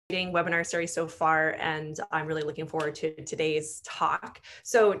webinar series so far, and I'm really looking forward to today's talk.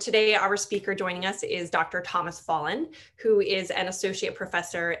 So today our speaker joining us is Dr. Thomas Folland, who is an associate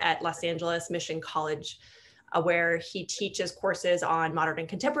professor at Los Angeles Mission College, where he teaches courses on modern and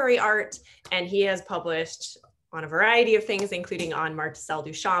contemporary art, and he has published on a variety of things, including on Marcel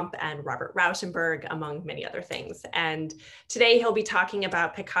Duchamp and Robert Rauschenberg, among many other things. And today he'll be talking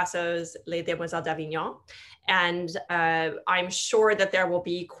about Picasso's Les Demoiselles d'Avignon. And I'm sure that there will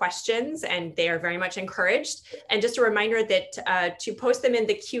be questions, and they are very much encouraged. And just a reminder that to post them in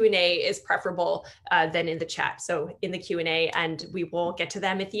the Q&A is preferable than in the chat. So in the Q&A, and we will get to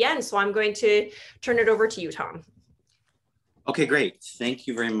them at the end. So I'm going to turn it over to you, Tom. Okay, great. Thank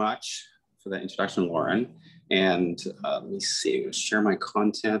you very much for that introduction, Lauren. And let me see, I'm gonna share my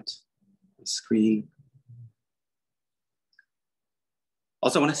content on the screen.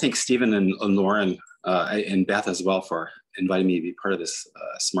 Also, I want to thank Stephen and Lauren and Beth as well for inviting me to be part of this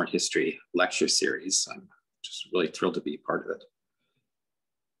Smart History lecture series. I'm just really thrilled to be part of it.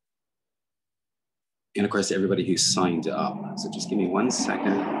 And of course, everybody who signed up. So just give me 1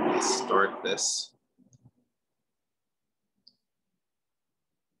 second, let's start this.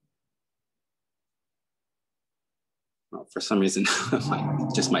 Well, for some reason,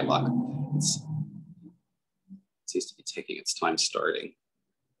 just my luck. It seems to be taking its time starting.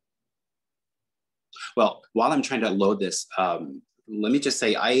 Well, while I'm trying to load this, let me just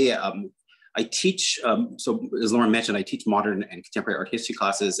say I teach, so as Lauren mentioned, I teach modern and contemporary art history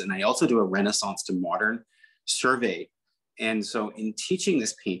classes, and I also do a Renaissance to modern survey. And so in teaching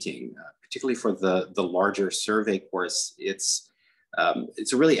this painting, particularly for the larger survey course, it's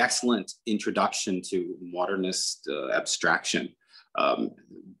a really excellent introduction to modernist abstraction,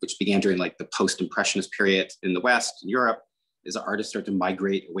 which began during like the post-impressionist period in the West, in Europe, as artists start to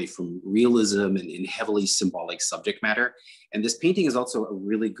migrate away from realism and in heavily symbolic subject matter. And this painting is also a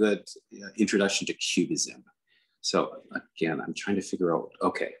really good introduction to Cubism. So again, I'm trying to figure out,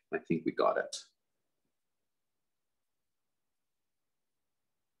 okay, I think we got it.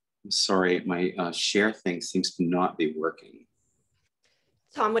 I'm sorry, my share thing seems to not be working.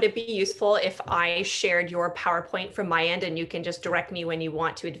 Tom, would it be useful if I shared your PowerPoint from my end and you can just direct me when you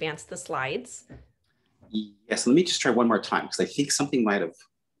want to advance the slides? Yes, let me just try one more time because I think something might have.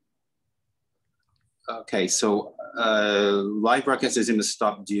 Okay, so live broadcast is in the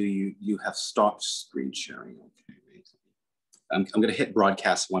stop. Do you have stopped screen sharing? Okay, wait. I'm going to hit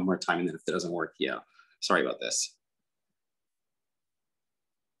broadcast one more time, and then if it doesn't work, yeah, sorry about this.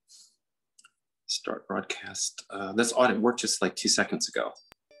 Start broadcast. That's odd. It worked just like 2 seconds ago.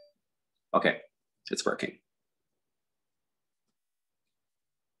 Okay, it's working.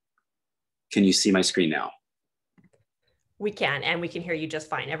 Can you see my screen now? We can, and we can hear you just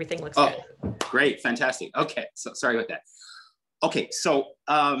fine. Everything looks good. Great, fantastic. Okay, so sorry about that. Okay, so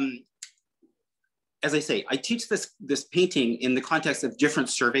as I say, I teach this painting in the context of different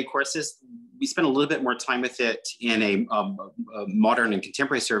survey courses. We spend a little bit more time with it in a modern and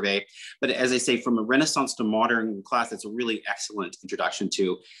contemporary survey. But as I say, from a Renaissance to modern class, it's a really excellent introduction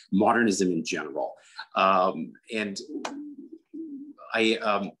to modernism in general. And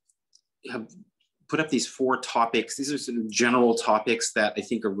I have put up these 4 topics. These are sort of general topics that I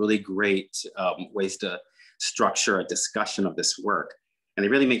think are really great ways to structure a discussion of this work. And they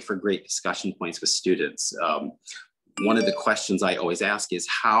really make for great discussion points with students. One of the questions I always ask is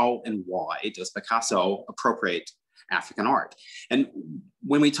how and why does Picasso appropriate African art? And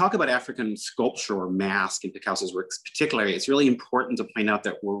when we talk about African sculpture or mask in Picasso's works particularly, it's really important to point out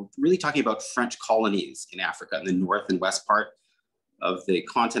that we're really talking about French colonies in Africa, in the north and west part of the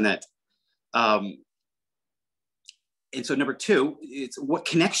continent. And so number 2, it's what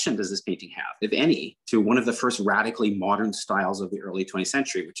connection does this painting have, if any, to one of the first radically modern styles of the early 20th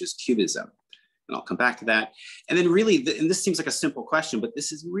century, which is Cubism. And I'll come back to that. And then really, and this seems like a simple question, but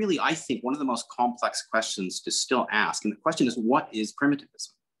this is really, I think, one of the most complex questions to still ask. And the question is, what is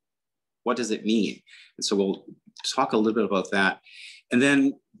primitivism? What does it mean? And so we'll talk a little bit about that. And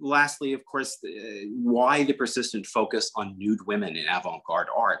then lastly, of course, why the persistent focus on nude women in avant-garde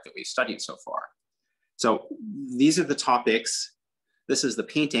art that we've studied so far. So these are the topics. This is the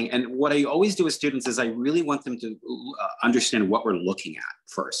painting. And what I always do with students is I really want them to understand what we're looking at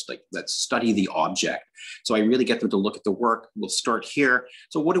first. Like, let's study the object. So I really get them to look at the work. We'll start here.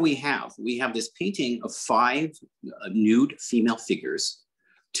 So what do we have? We have this painting of 5 nude female figures.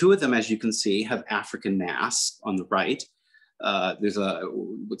 2 of them, as you can see, have African masks on the right. There's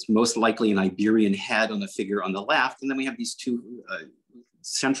what's most likely an Iberian head on the figure on the left. And then we have these 2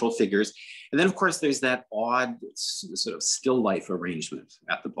 central figures. And then of course, there's that odd sort of still life arrangement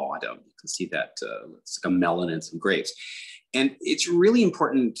at the bottom. You can see that it's like a melon and some grapes. And it's really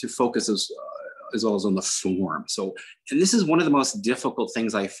important to focus as well as on the form. So, and this is one of the most difficult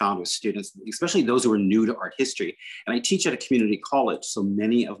things I found with students, especially those who are new to art history. And I teach at a community college, so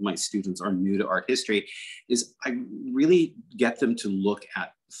many of my students are new to art history, is I really get them to look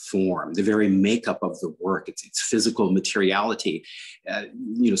at form, the very makeup of the work, its physical materiality.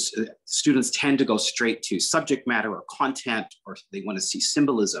 Students tend to go straight to subject matter or content, or they want to see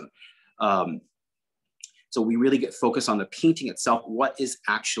symbolism. So we really get focused on the painting itself, what is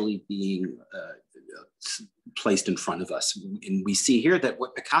actually being placed in front of us. And we see here that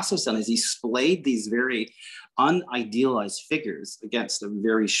what Picasso's done is he splayed these very unidealized figures against a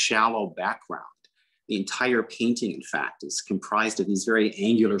very shallow background. The entire painting, in fact, is comprised of these very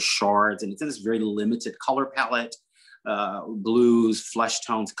angular shards, and it's in this very limited color palette, blues, flesh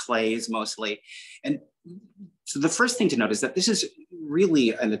tones, clays mostly. And so the first thing to note is that this is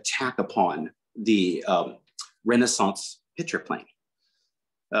really an attack upon the Renaissance picture plane.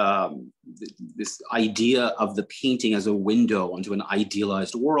 This idea of the painting as a window onto an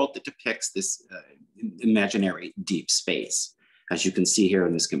idealized world that depicts this imaginary deep space. As you can see here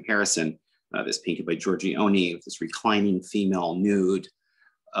in this comparison, this painted by Giorgione with this reclining female nude.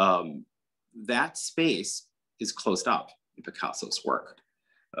 That space is closed up in Picasso's work.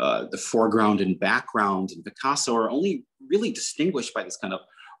 The foreground and background in Picasso are only really distinguished by this kind of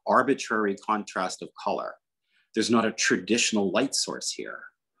arbitrary contrast of color. There's not a traditional light source here.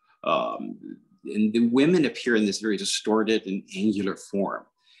 And the women appear in this very distorted and angular form.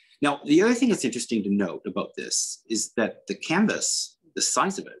 Now, the other thing that's interesting to note about this is that the canvas, the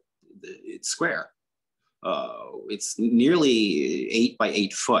size of it, it's square. It's nearly 8 by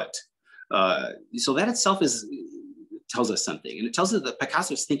 8 foot. So that itself tells us something. And it tells us that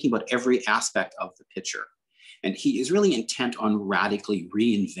Picasso is thinking about every aspect of the picture. And he is really intent on radically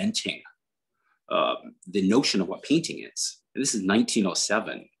reinventing the notion of what painting is. And this is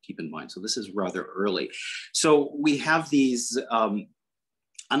 1907, keep in mind. So this is rather early. So we have these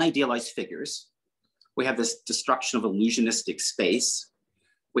unidealized figures. We have this destruction of illusionistic space.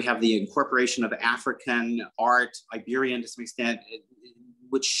 We have the incorporation of African art, Iberian to some extent,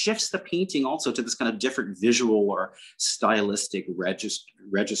 which shifts the painting also to this kind of different visual or stylistic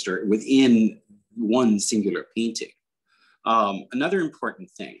register within one singular painting. Another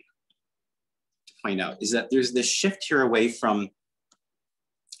important thing to point out is that there's this shift here away from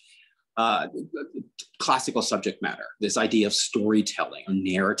classical subject matter, this idea of storytelling or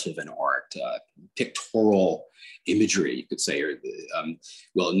narrative in art, pictorial imagery, you could say, or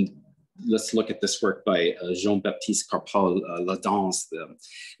well, let's look at this work by Jean-Baptiste Carpal, La Danse.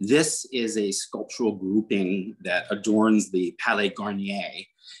 This is a sculptural grouping that adorns the Palais Garnier,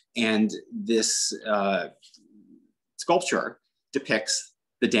 and this sculpture depicts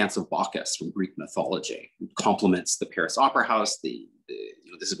the dance of Bacchus from Greek mythology. It complements the Paris Opera House,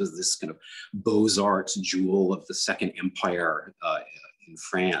 this was this kind of Beaux-Arts jewel of the Second Empire in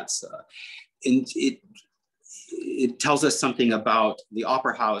France. And it tells us something about the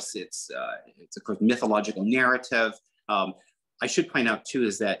Opera House. It's a mythological narrative. I should point out too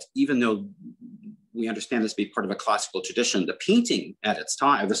is that even though we understand this to be part of a classical tradition, the painting at its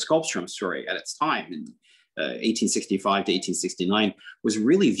time, the sculpture, I'm sorry, at its time in 1865 to 1869 was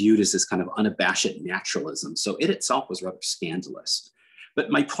really viewed as this kind of unabashed naturalism. So it itself was rather scandalous. But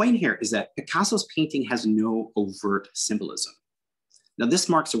my point here is that Picasso's painting has no overt symbolism. Now, this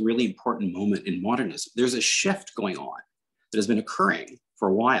marks a really important moment in modernism. There's a shift going on that has been occurring for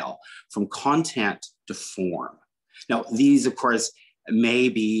a while from content to form. Now, these, of course, may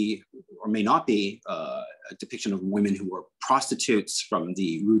be or may not be a depiction of women who were prostitutes from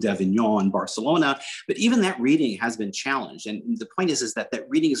the Rue d'Avignon in Barcelona, but even that reading has been challenged. And the point is that that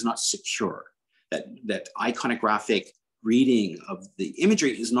reading is not secure, that iconographic reading of the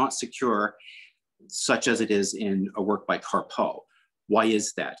imagery is not secure, such as it is in a work by Carpeau. Why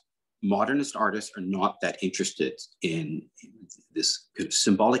is that? Modernist artists are not that interested in this kind of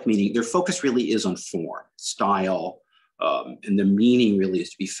symbolic meaning. Their focus really is on form, style, and the meaning really is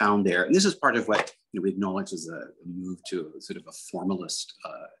to be found there. And this is part of what we acknowledge as a move to sort of a formalist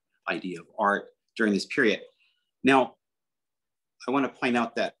idea of art during this period. Now, I want to point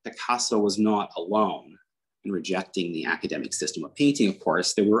out that Picasso was not alone in rejecting the academic system of painting, of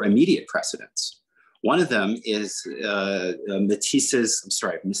course. There were immediate precedents. One of them is Matisse's, I'm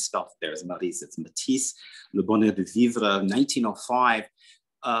sorry, I've misspelled it there, it's Matisse, it's Matisse, Le Bonheur de Vivre, 1905.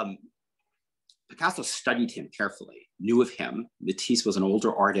 Picasso studied him carefully, knew of him. Matisse was an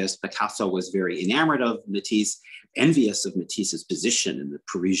older artist. Picasso was very enamored of Matisse, envious of Matisse's position in the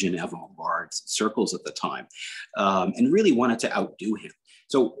Parisian avant-garde circles at the time, and really wanted to outdo him.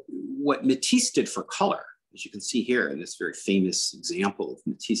 So what Matisse did for color as you can see here in this very famous example of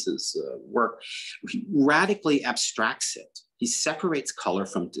Matisse's work, he radically abstracts it. He separates color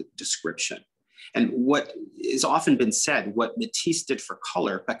from description. And what has often been said, what Matisse did for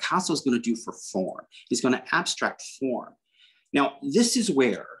color, Picasso is going to do for form. He's going to abstract form. Now, this is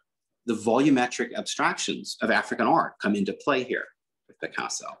where the volumetric abstractions of African art come into play here with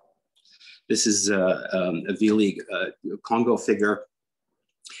Picasso. This is a V-League Congo figure.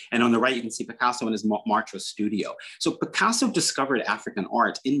 And on the right, you can see Picasso in his Montmartre studio. So Picasso discovered African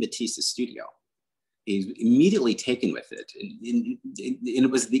art in Matisse's studio. He's immediately taken with it. And it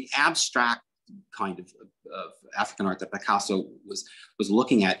was the abstract kind of African art that Picasso was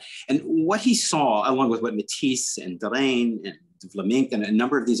looking at. And what he saw, along with what Matisse and Derain and Vlaminck and a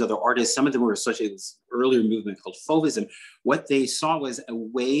number of these other artists, some of them were associated with this earlier movement called Fauvism, what they saw was a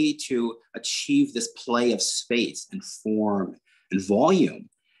way to achieve this play of space and form and volume.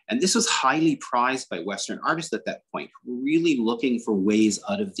 And this was highly prized by Western artists at that point, really looking for ways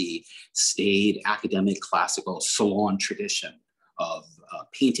out of the staid, academic, classical salon tradition of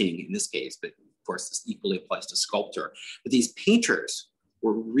painting in this case, but of course this equally applies to sculpture. But these painters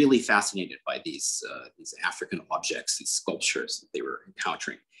were really fascinated by these African objects, these sculptures that they were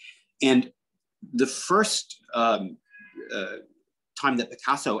encountering. And the first time that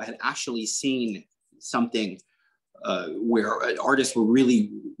Picasso had actually seen something where artists were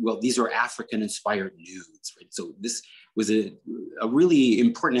really, well, these are African-inspired nudes, right? So this was a really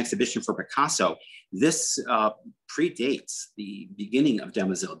important exhibition for Picasso. This predates the beginning of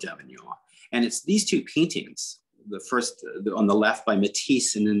Demoiselles d'Avignon. And it's these two paintings, the first on the left by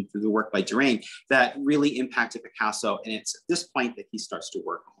Matisse and then the work by Derain, that really impacted Picasso. And it's at this point that he starts to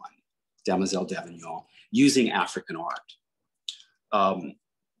work on Demoiselles d'Avignon using African art.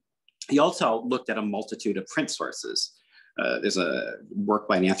 He also looked at a multitude of print sources. There's a work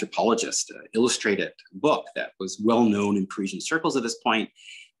by an anthropologist, an illustrated book that was well known in Parisian circles at this point,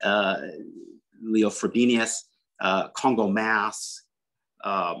 Leo Frobenius, Congo Mass.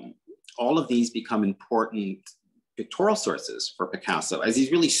 All of these become important pictorial sources for Picasso as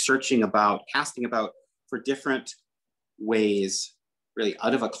he's really searching about, casting about for different ways, really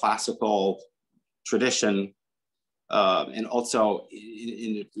out of a classical tradition, and also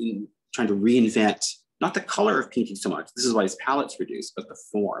in trying to reinvent, not the color of painting so much, this is why his palette's reduced, but the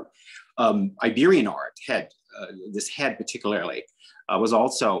form. Iberian art, this head particularly, was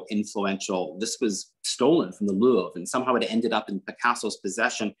also influential. This was stolen from the Louvre and somehow it ended up in Picasso's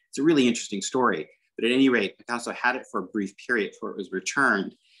possession. It's a really interesting story, but at any rate, Picasso had it for a brief period before it was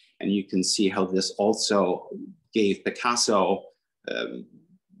returned. And you can see how this also gave Picasso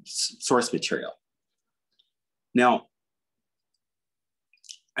source material. Now,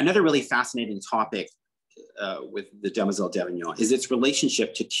 another really fascinating topic with the Demoiselles d'Avignon is its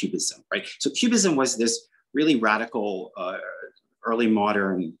relationship to Cubism, right? So Cubism was this really radical early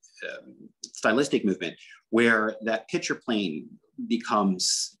modern stylistic movement where that picture plane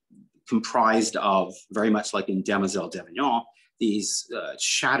becomes comprised of, very much like in Demoiselles d'Avignon, these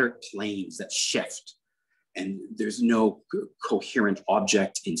shattered planes that shift. And there's no coherent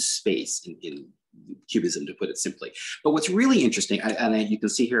object in space in Cubism, to put it simply. But what's really interesting, and you can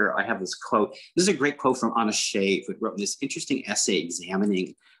see here, I have this quote. This is a great quote from Anna Shea, who wrote this interesting essay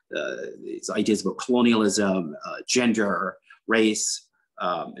examining these ideas about colonialism, gender, race,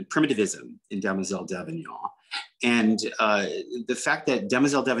 and primitivism in Demoiselles d'Avignon. And the fact that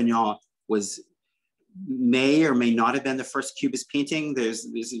Demoiselles d'Avignon may or may not have been the first Cubist painting. There's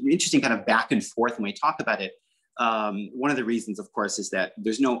an interesting kind of back and forth when we talk about it. One of the reasons, of course, is that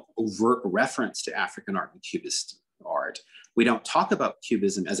there's no overt reference to African art and Cubist art. We don't talk about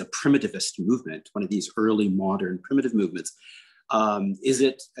Cubism as a primitivist movement, one of these early modern primitive movements. Is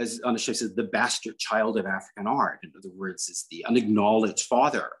it, as Anna Shea says, the bastard child of African art? In other words, it's the unacknowledged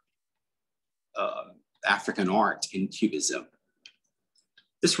father of African art in Cubism.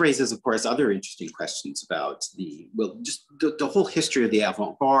 This raises, of course, other interesting questions about just the whole history of the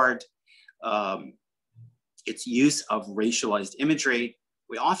avant-garde, its use of racialized imagery.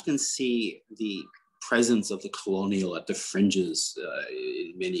 We often see the presence of the colonial at the fringes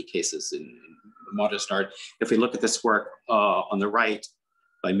in many cases in modernist art. If we look at this work on the right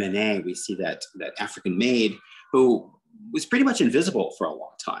by Manet, we see that African maid who was pretty much invisible for a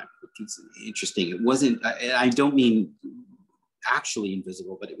long time, which is interesting. It wasn't, I don't mean actually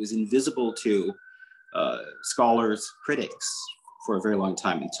invisible, but it was invisible to scholars, critics for a very long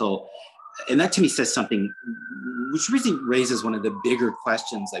time until, and that to me says something which really raises one of the bigger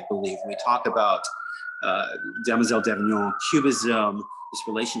questions, I believe, when we talk about Demoiselles d'Avignon, Cubism, this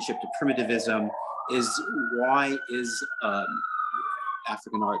relationship to primitivism, is why is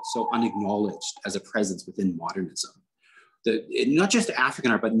African art so unacknowledged as a presence within modernism? Not just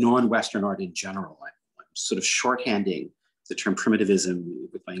African art, but non-Western art in general. I'm sort of shorthanding the term primitivism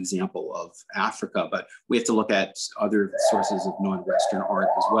with my example of Africa, but we have to look at other sources of non-Western art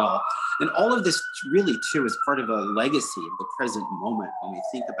as well. And all of this really too is part of a legacy of the present moment when we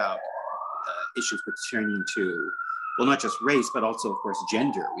think about issues pertaining to, well, not just race, but also of course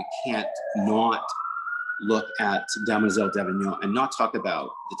gender. We can't not look at Demoiselles d'Avignon and not talk about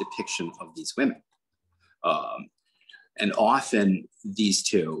the depiction of these women. And often these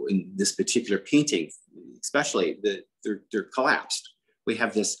two, in this particular painting, especially, they're collapsed. We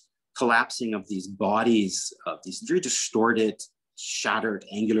have this collapsing of these bodies, of these very distorted, shattered,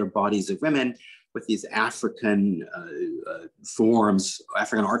 angular bodies of women with these African forms,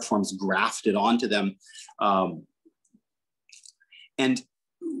 African art forms grafted onto them. And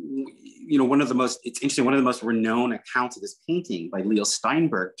you know, it's interesting, one of the most renowned accounts of this painting by Leo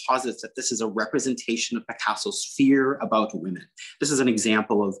Steinberg posits that this is a representation of Picasso's fear about women. This is an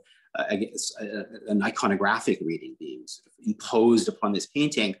example of, I guess, an iconographic reading being sort of imposed upon this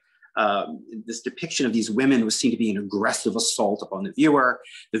painting. This depiction of these women was seen to be an aggressive assault upon the viewer.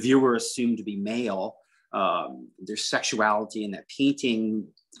 The viewer assumed to be male. Their sexuality in that painting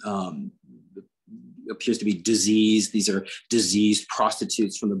appears to be diseased. These are diseased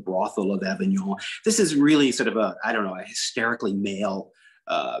prostitutes from the brothel of Avignon. This is really sort of a, I don't know, a hysterically male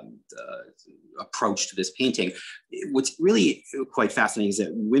approach to this painting. What's really quite fascinating is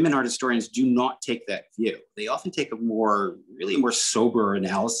that women art historians do not take that view. They often take a really more sober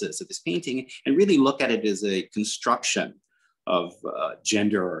analysis of this painting and really look at it as a construction of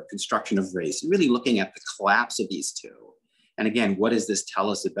gender or construction of race, and really looking at the collapse of these two. And again, what does this tell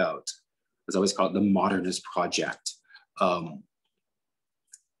us about, as I always call it, the modernist project?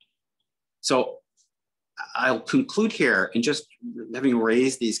 So I'll conclude here and just having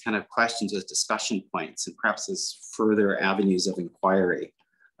raised these kind of questions as discussion points and perhaps as further avenues of inquiry.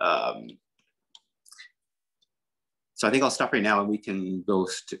 So I think I'll stop right now and we can go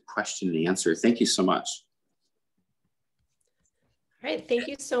to question and answer. Thank you so much. All right, thank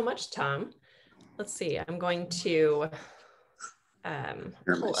you so much, Tom. Let's see, I'm going to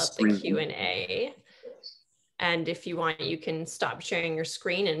pull up the Q&A. And if you want, you can stop sharing your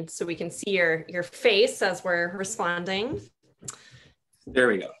screen and so we can see your face as we're responding. There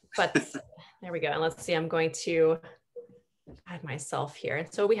we go. But there we go. And let's see, I'm going to add myself here.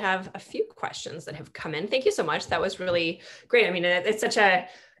 And so we have a few questions that have come in. Thank you so much. That was really great. I mean, it's such a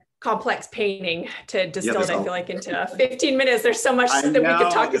complex painting to distill it, I feel like, into 15 minutes. There's so much that we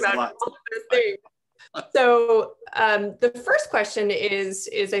could talk about all of those things. So the first question is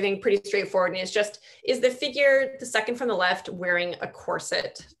I think pretty straightforward, and it's just, is the figure, the second from the left, wearing a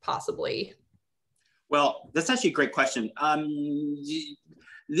corset, possibly? Well, that's actually a great question.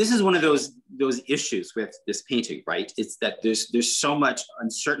 This is one of those issues with this painting, right? It's that there's so much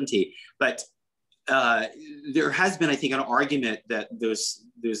uncertainty, but there has been, I think, an argument that there's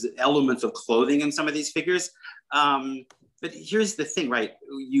elements of clothing in some of these figures. But here's the thing, right?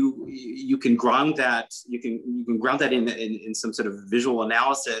 You can ground that in some sort of visual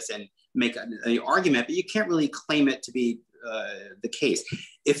analysis and make an argument, but you can't really claim it to be the case.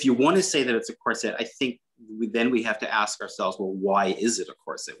 If you want to say that it's a corset, I think then we have to ask ourselves, well, why is it a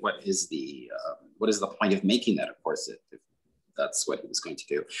corset? What is the point of making that a corset if that's what he was going to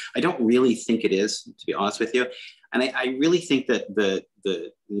do? I don't really think it is, to be honest with you. And I really think that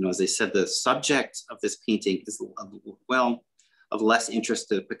as I said, the subject of this painting is, well, of less interest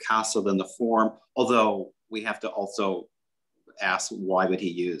to Picasso than the form, although we have to also ask, why would he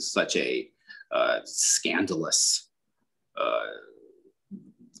use such a scandalous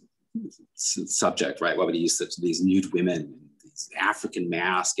subject, right? Why would he use these nude women, these African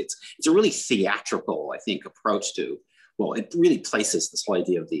masks? It's a really theatrical, I think, approach to, well, it really places this whole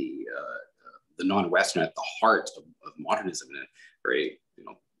idea of the non-Western at the heart of modernism in a very,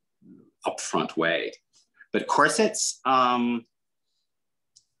 upfront way. But corsets, I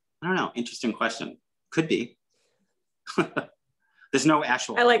don't know, interesting question. Could be. There's no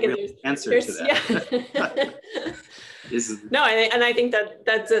actual answer to that. Yeah. No, and I think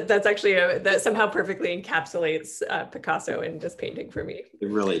that's actually that somehow perfectly encapsulates Picasso in this painting for me. It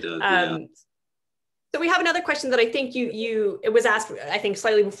really does. Yeah. So we have another question that I think it was asked, I think,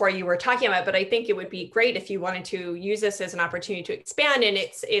 slightly before you were talking about, but I think it would be great if you wanted to use this as an opportunity to expand. And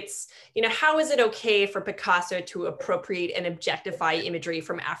it's how is it okay for Picasso to appropriate and objectify imagery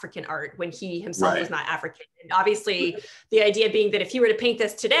from African art when he himself was not African? And obviously, the idea being that if he were to paint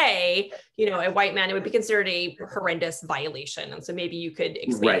this today, a white man, it would be considered a horrendous violation. And so maybe you could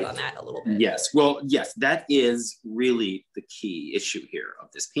expand on that a little bit. Yes, well, yes, that is really the key issue here of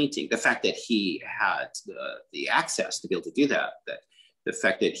this painting. The fact that he had the access to be able to do that the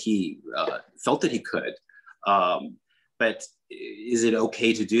fact that he felt that he could, but is it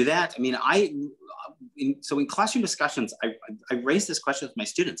okay to do that? I mean, so in classroom discussions, I raised this question with my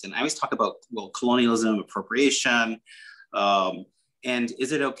students, and I always talk about, well, colonialism, appropriation, and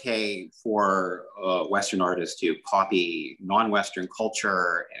is it okay for Western artists to copy non-Western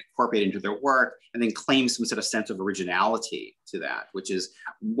culture and incorporate it into their work, and then claim some sort of sense of originality to that, which is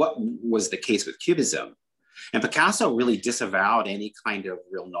what was the case with Cubism. And Picasso really disavowed any kind of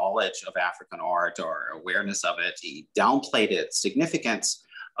real knowledge of African art or awareness of it. He downplayed its significance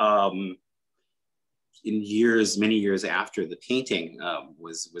in many years after the painting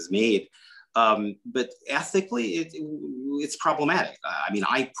was made. But ethically, it's problematic. I mean,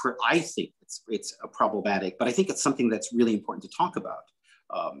 I think it's problematic, but I think it's something that's really important to talk about.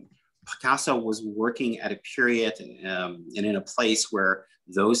 Picasso was working at a period and in a place where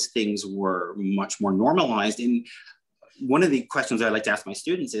those things were much more normalized. And one of the questions I like to ask my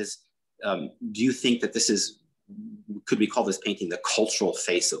students is, do you think that could we call this painting the cultural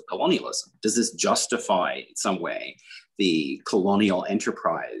face of colonialism? Does this justify in some way the colonial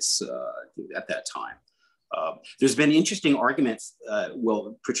enterprise at that time? There's been interesting arguments.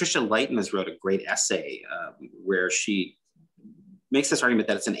 Patricia Leighton has wrote a great essay where she makes this argument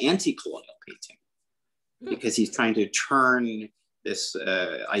that it's an anti-colonial painting because he's trying to turn this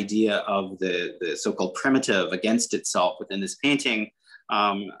idea of the so-called primitive against itself within this painting.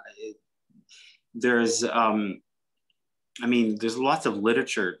 There's lots of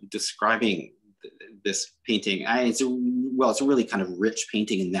literature describing this painting. It's a really kind of rich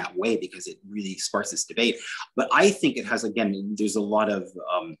painting in that way because it really sparks this debate. But I think it has, again, there's a lot of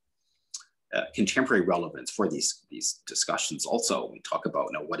contemporary relevance for these discussions. Also, we talk about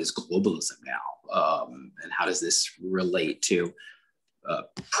what is globalism now, and how does this relate to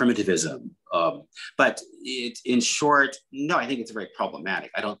primitivism? But in short, no, I think it's very problematic.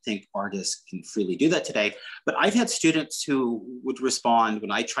 I don't think artists can freely do that today. But I've had students who would respond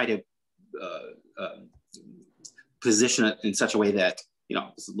when I try to position it in such a way that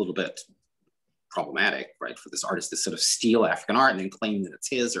it's a little bit problematic, right, for this artist to sort of steal African art and then claim that it's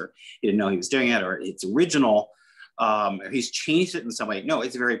his, or he didn't know he was doing it, or it's original, or he's changed it in some way. No,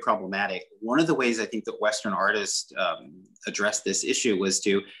 it's very problematic. One of the ways I think that Western artists addressed this issue was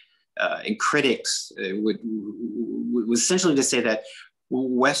to, and critics was essentially to say that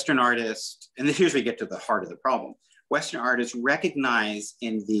Western artists, and here's where we get to the heart of the problem, Western artists recognize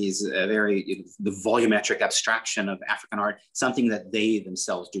in these the volumetric abstraction of African art, something that they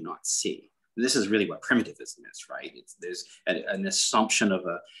themselves do not see. This is really what primitivism is, right? There's an assumption of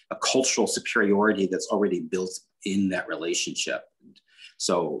a cultural superiority that's already built in that relationship.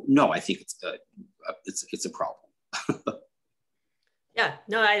 So no, I think it's a problem. Yeah,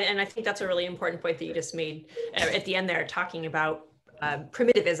 no, and I think that's a really important point that you just made at the end there, talking about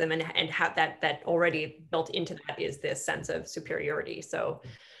primitivism and how that already built into that is this sense of superiority. So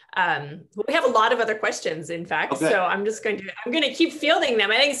we have a lot of other questions, in fact. Okay. So I'm going to keep fielding them.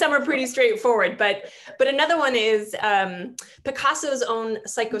 I think some are pretty straightforward, but another one is Picasso's own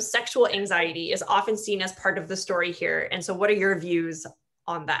psychosexual anxiety is often seen as part of the story here. And so what are your views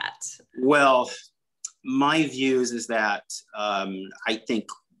on that? Well, my views is that I think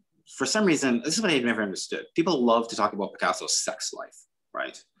for some reason, this is what I've never understood. People love to talk about Picasso's sex life,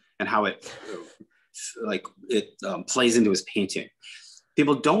 right? And how it plays into his painting.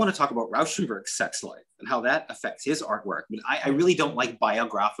 People don't want to talk about Rauschenberg's sex life and how that affects his artwork. But I really don't like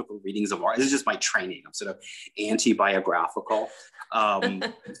biographical readings of art. This is just my training. I'm sort of anti-biographical.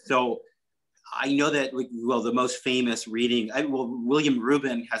 So I know that, the most famous reading, William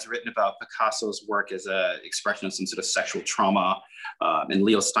Rubin has written about Picasso's work as an expression of some sort of sexual trauma. And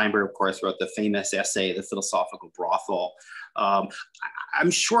Leo Steinberg, of course, wrote the famous essay, The Philosophical Brothel.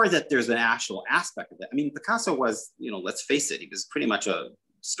 I'm sure that there's an actual aspect of that. I mean, Picasso was, let's face it, he was pretty much a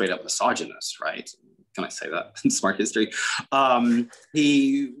straight up misogynist, right? Can I say that in Smarthistory?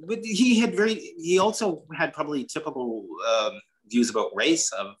 He also had probably typical views about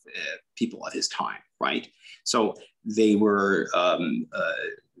race of people of his time, right? So they were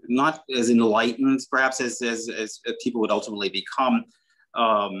not as enlightened, perhaps, as people would ultimately become.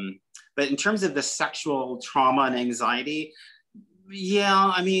 But in terms of the sexual trauma and anxiety,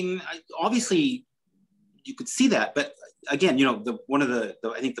 yeah, I mean, obviously you could see that. But again, I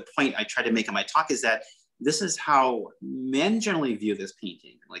think the point I try to make in my talk is that this is how men generally view this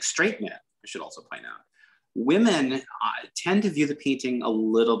painting, like straight men, I should also point out. women tend to view the painting a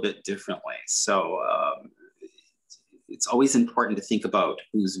little bit differently. So it's always important to think about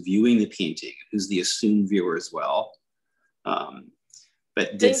who's viewing the painting, who's the assumed viewer as well.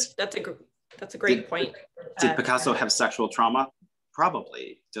 But that's a great point. Did Picasso have sexual trauma?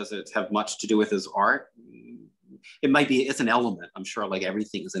 Probably. Does it have much to do with his art? It might be, it's an element. I'm sure like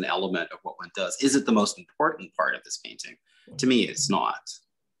everything is an element of what one does. Is it the most important part of this painting? To me, it's not.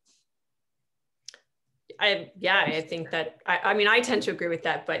 I think that, I mean, I tend to agree with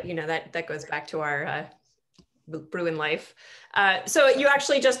that, but you know, that goes back to our Bruin life. So you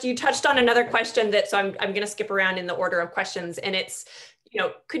actually you touched on another question so I'm going to skip around in the order of questions, and it's, you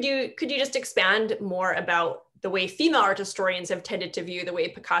know, could you just expand more about the way female art historians have tended to view the way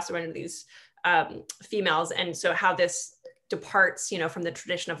Picasso entered these females, and so how this departs, you know, from the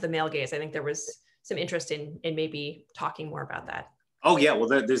tradition of the male gaze? I think there was some interest in maybe talking more about that. Oh yeah, well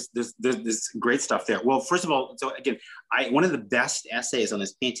there's great stuff there. Well, first of all, so again, one of the best essays on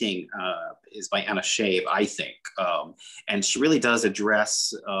this painting is by Anna Shave, I think, and she really does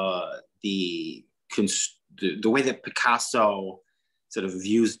address the way that Picasso sort of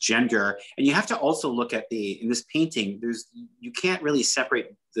views gender. And you have to also look at in this painting, you can't really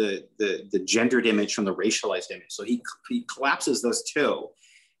separate the gendered image from the racialized image. So he collapses those two,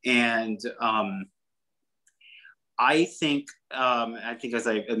 and I think as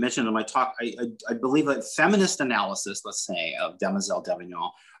I mentioned in my talk, I believe that feminist analysis, let's say, of Demoiselles d'Avignon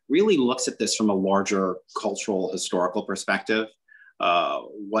really looks at this from a larger cultural historical perspective.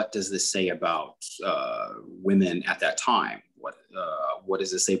 What does this say about women at that time? What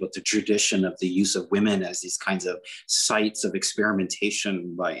does this say about the tradition of the use of women as these kinds of sites of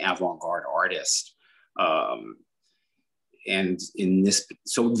experimentation by avant-garde artists? And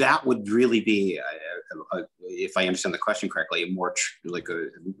so that would really be, if I understand the question correctly, a more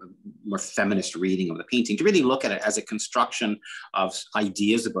feminist reading of the painting, to really look at it as a construction of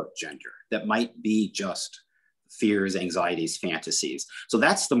ideas about gender that might be just fears, anxieties, fantasies. So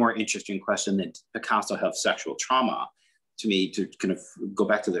that's the more interesting question than Picasso have sexual trauma. To me, to kind of go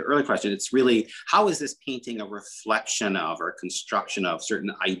back to the earlier question, it's really, how is this painting a reflection of or construction of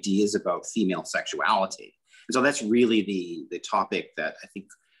certain ideas about female sexuality? And so that's really the topic that I think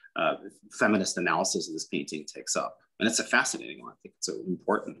feminist analysis of this painting takes up. And it's a fascinating one. I think it's an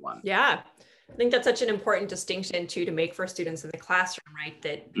important one. Yeah, I think that's such an important distinction too to make for students in the classroom, right?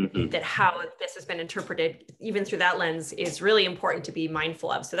 That how this has been interpreted, even through that lens, is really important to be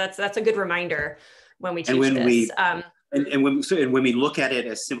mindful of. So that's a good reminder when we teach this. And when we look at it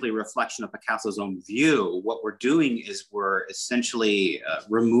as simply a reflection of Picasso's own view, what we're doing is we're essentially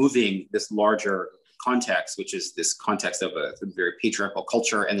removing this larger context, which is this context of a very patriarchal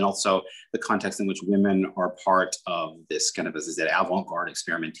culture, and then also the context in which women are part of this kind of, as I said, avant-garde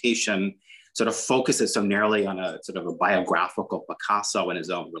experimentation, sort of focuses so narrowly on a sort of a biographical Picasso and his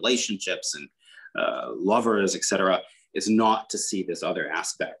own relationships and lovers, etc., is not to see this other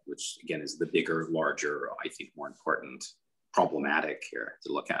aspect, which again is the bigger, larger, I think more important, problematic here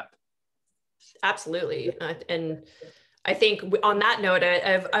to look at. Absolutely. And I think on that note,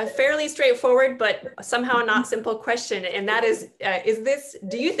 a fairly straightforward, but somehow not simple question. And that is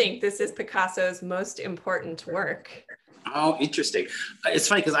do you think this is Picasso's most important work? Oh, interesting. It's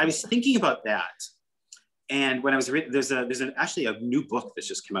funny because I was thinking about that. And when I was reading, there's actually a new book that's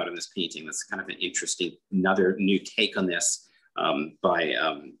just come out on this painting. That's kind of an interesting, another new take on this by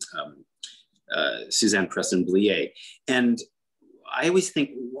Suzanne Preston-Blier. And I always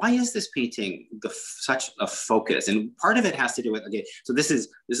think, why is this painting such a focus? And part of it has to do with, okay, so this is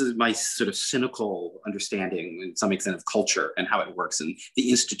my sort of cynical understanding in some extent of culture and how it works and the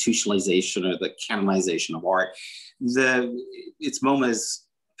institutionalization or the canonization of art. It's MoMA's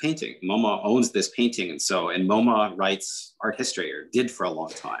painting. MoMA owns this painting. And MoMA writes art history, or did for a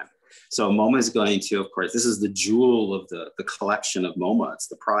long time. So MoMA is going to, of course, this is the jewel of the collection of MoMA. It's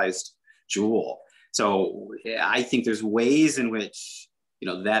the prized jewel. So I think there's ways in which,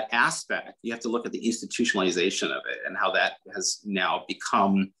 that aspect, you have to look at the institutionalization of it and how that has now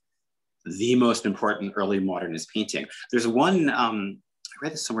become the most important early modernist painting. There's one, I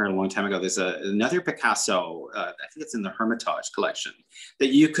read this somewhere a long time ago. There's another Picasso, I think it's in the Hermitage collection,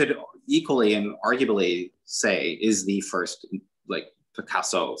 that you could equally and arguably say is the first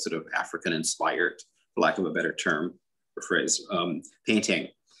Picasso sort of African inspired, for lack of a better term or phrase, painting.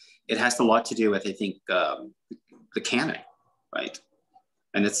 It has a lot to do with, I think, the canon, right?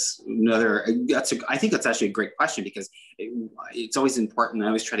 And it's I think that's actually a great question, because it's always important. I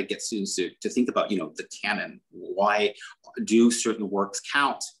always try to get students to think about, the canon. Why do certain works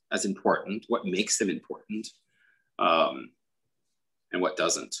count as important? What makes them important? And what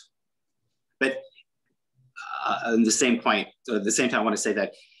doesn't? But at the same point, at the same time, I want to say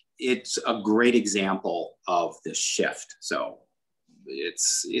that it's a great example of this shift. So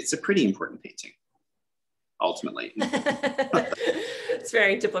it's a pretty important painting, ultimately. It's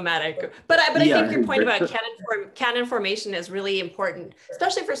very diplomatic, but I think your point about canon formation is really important,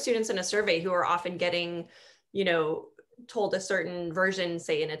 especially for students in a survey who are often getting, you know, told a certain version,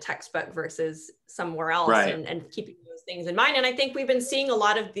 say in a textbook versus somewhere else, right. and keeping those things in mind. And I think we've been seeing a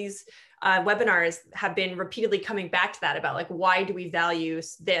lot of these webinars have been repeatedly coming back to that about like, why do we value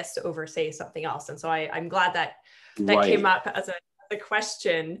this over say something else? And so I'm glad that right. came up as a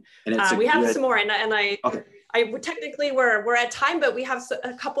question. And we have some more, and okay. I technically we're at time, but we have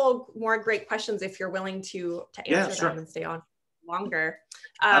a couple more great questions if you're willing to answer them and stay on longer.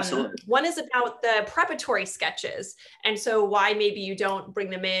 Absolutely. One is about the preparatory sketches, and so why maybe you don't bring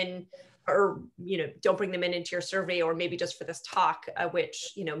them in, or don't bring them in into your survey, or maybe just for this talk,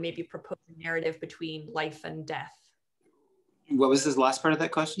 which maybe propose a narrative between life and death. What was this last part of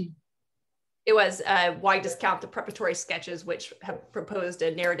that question? It was why discount the preparatory sketches, which have proposed a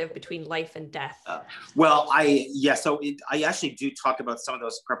narrative between life and death. I actually do talk about some of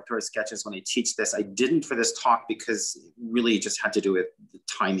those preparatory sketches when I teach this. I didn't for this talk because it really just had to do with the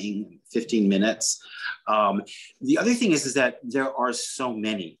timing, 15 minutes. The other thing is that there are so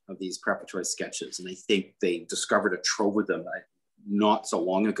many of these preparatory sketches, and I think they discovered a trove of them not so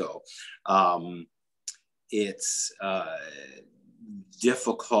long ago. It's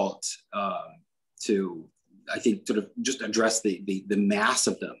difficult to, I think, sort of just address the mass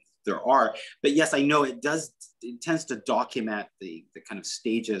of them there are. But yes, I know it tends to document the kind of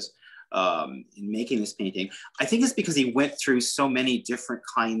stages in making this painting. I think it's because he went through so many different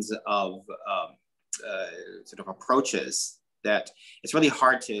kinds of sort of approaches that it's really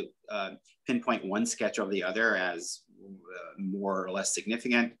hard to pinpoint one sketch over the other as more or less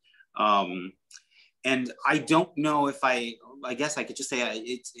significant. And I don't know if I guess I could just say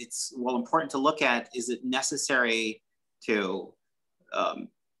it's important to look at, is it necessary to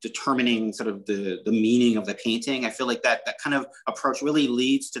determining sort of the meaning of the painting? I feel like that kind of approach really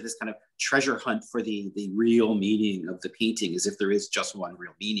leads to this kind of treasure hunt for the real meaning of the painting, as if there is just one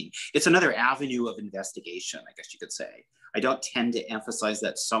real meaning. It's another avenue of investigation, I guess you could say. I don't tend to emphasize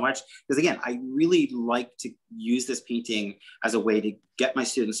that so much because, again, I really like to use this painting as a way to get my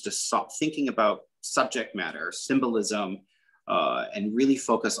students to stop thinking about subject matter, symbolism, and really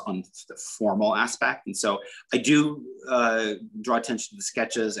focus on the formal aspect. And so I do draw attention to the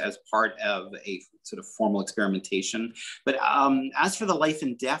sketches as part of a sort of formal experimentation. But as for the life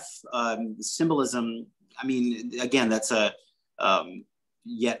and death symbolism, I mean, again, that's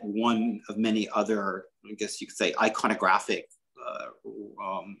yet one of many other, I guess you could say, iconographic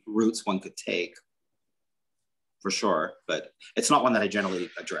routes one could take, for sure. But it's not one that I generally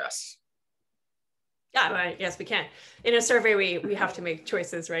address. Yeah, yes, we can. In a survey, we have to make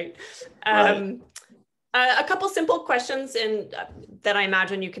choices, right? Right. A couple simple questions that I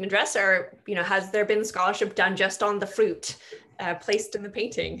imagine you can address are, has there been scholarship done just on the fruit placed in the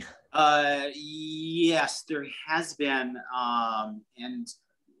painting? Yes, there has been. And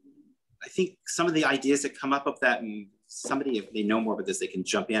I think some of the ideas that come up of that, and somebody, if they know more about this, they can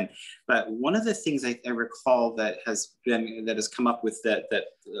jump in. But one of the things I recall that has come up with that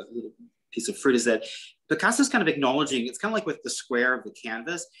piece of fruit is that Picasso's kind of acknowledging, it's kind of like with the square of the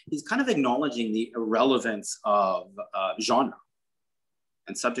canvas, he's kind of acknowledging the irrelevance of genre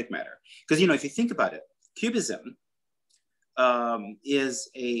and subject matter. Because, if you think about it, Cubism is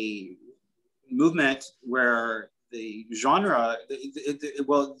a movement where the genre,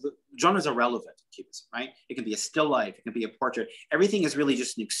 the genres are relevant to Cubism, right? It can be a still life, it can be a portrait. Everything is really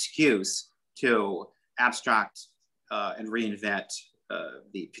just an excuse to abstract and reinvent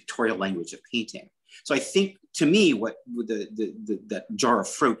the pictorial language of painting. So I think, to me, what that jar of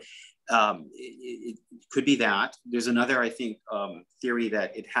fruit, it could be that. There's another, I think, theory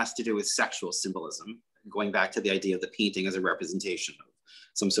that it has to do with sexual symbolism, going back to the idea of the painting as a representation of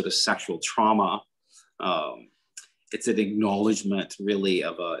some sort of sexual trauma. It's an acknowledgement, really,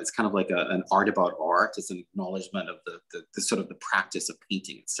 of it's kind of like an art about art. It's an acknowledgement of the sort of the practice of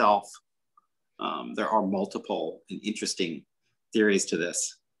painting itself. There are multiple and interesting theories to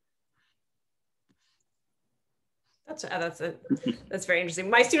this. That's very interesting.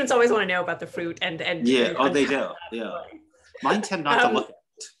 My students always want to know about the fruit and yeah. Oh, they do. Yeah. Mine tend not to look at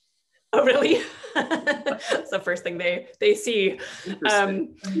it. Oh, really? That's the first thing they see.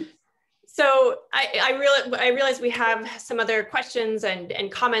 So I realize we have some other questions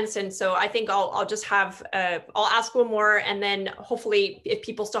and comments, and so I think I'll just have I'll ask one more, and then hopefully if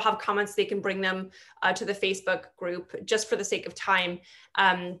people still have comments, they can bring them to the Facebook group just for the sake of time.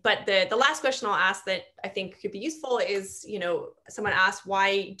 But the last question I'll ask that I think could be useful is, you know, someone asked,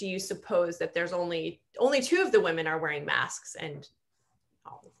 why do you suppose that there's only two of the women are wearing masks? And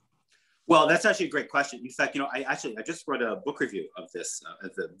well, that's actually a great question. In fact, you know, I just wrote a book review of this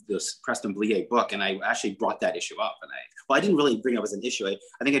Preston Blier book, and I actually brought that issue up. And I didn't really bring it up as an issue. I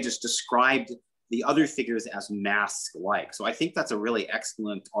think I just described the other figures as mask-like. So I think that's a really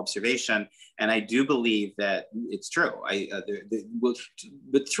excellent observation, and I do believe that it's true.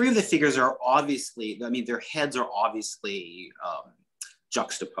 But three of the figures are obviously, I mean, their heads are obviously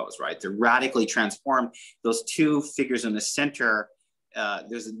juxtaposed, right? They're radically transformed. Those two figures in the center.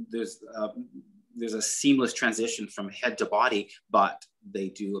 There's a seamless transition from head to body, but they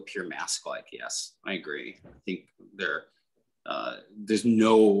do appear mask-like. Yes, I agree. I think there's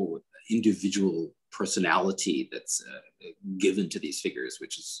no individual personality that's given to these figures,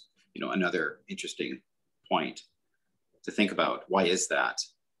 which is, you know, another interesting point to think about. Why is that?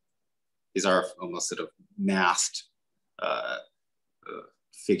 These are almost sort of masked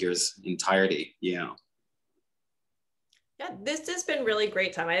figures entirety. Yeah. Yeah, this has been really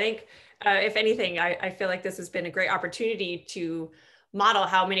great, Tom. I think, if anything, I feel like this has been a great opportunity to model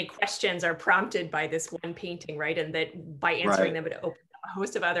how many questions are prompted by this one painting, right? And that by answering them, it opens up a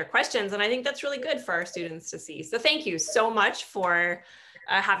host of other questions. And I think that's really good for our students to see. So thank you so much for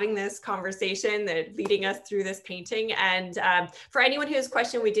having this conversation, leading us through this painting. And for anyone who has a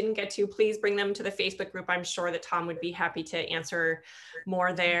question we didn't get to, please bring them to the Facebook group. I'm sure that Tom would be happy to answer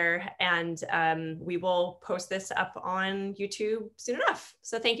more there. And we will post this up on YouTube soon enough.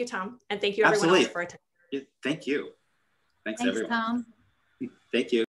 So thank you, Tom. And thank you everyone else for attending. Yeah, thanks, everyone. Tom. Thank you.